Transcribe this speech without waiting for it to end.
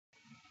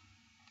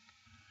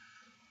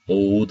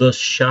Oh, the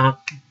shark,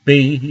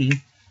 babe,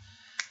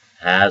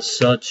 has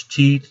such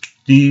teeth,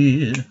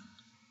 dear,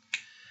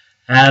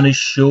 and it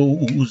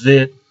shows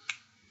it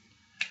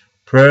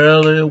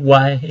pearly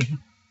white.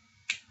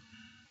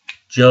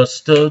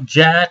 Just a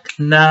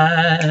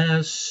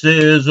jackknife,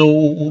 says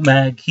old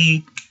Mack,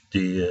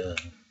 dear,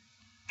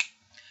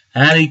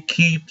 and he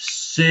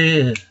keeps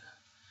it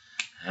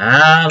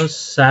out of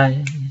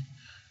sight.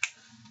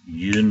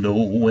 You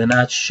know when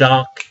that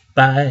shark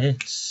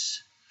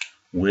bites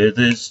with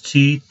his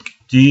teeth,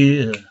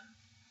 dear,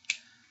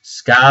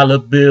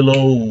 scarlet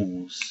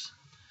billows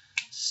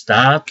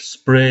start to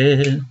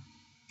spread.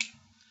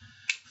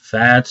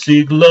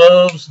 Fancy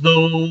gloves,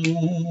 though,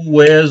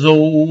 wears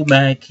old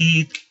Mack,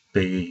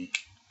 babe,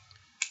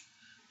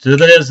 till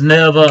there's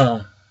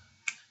never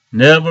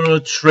a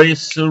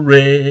trace of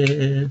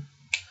red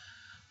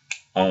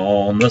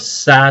on the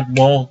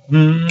sidewalk.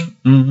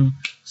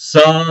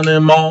 Sunday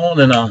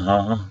morning,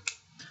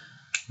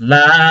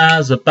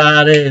 lies a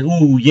body,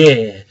 ooh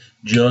yeah,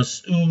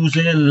 just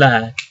oozing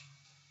light.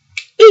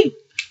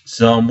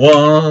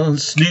 Someone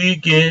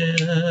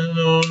sneaking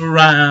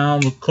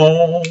around the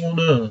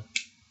corner.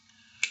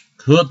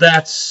 Could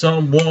that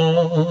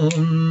someone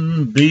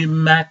be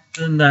Mack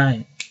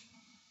tonight?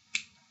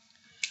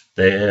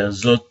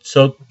 There's a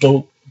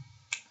tugboat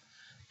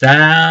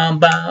down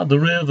by the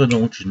river,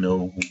 don't you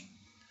know,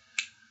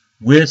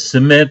 with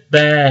cement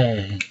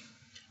bag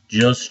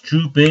just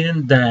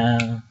drooping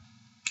down.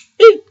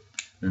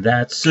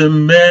 That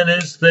cement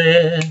is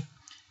there,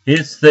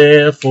 it's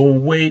there for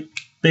weight,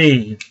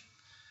 babe.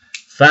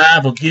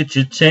 5 will get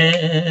you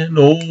 10,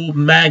 old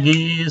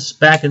Maggie's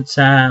back in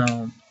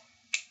town.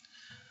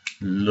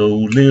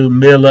 Low little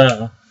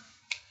Miller,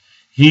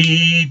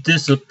 he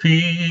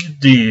disappeared,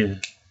 dear,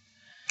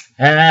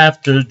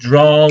 after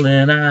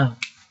drawing out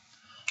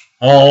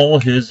all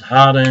his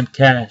hard-earned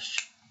cash.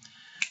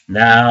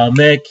 Now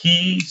Mack,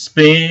 he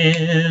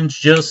spends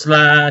just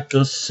like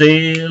a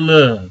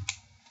sailor.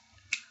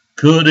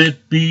 Could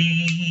it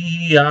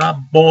be our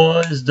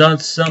boy's done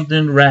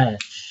something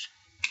rash?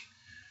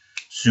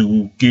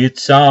 Sue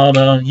gets on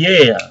a,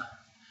 yeah,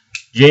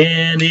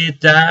 Jenny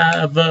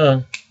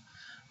Diver,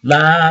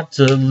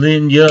 Lotta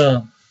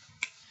Linya,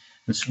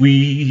 and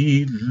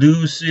sweet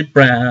Lucy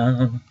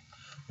Brown.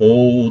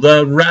 Oh,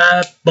 the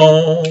ripe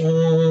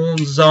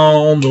bones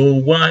on the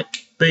white,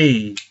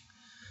 babe.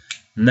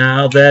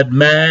 Now that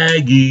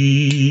Maggie,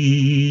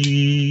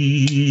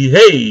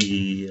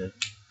 hey,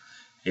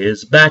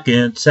 is back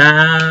in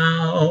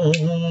town.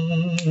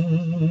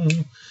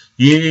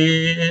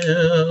 Yeah,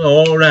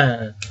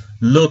 alright.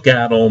 Look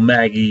out on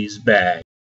Maggie's back.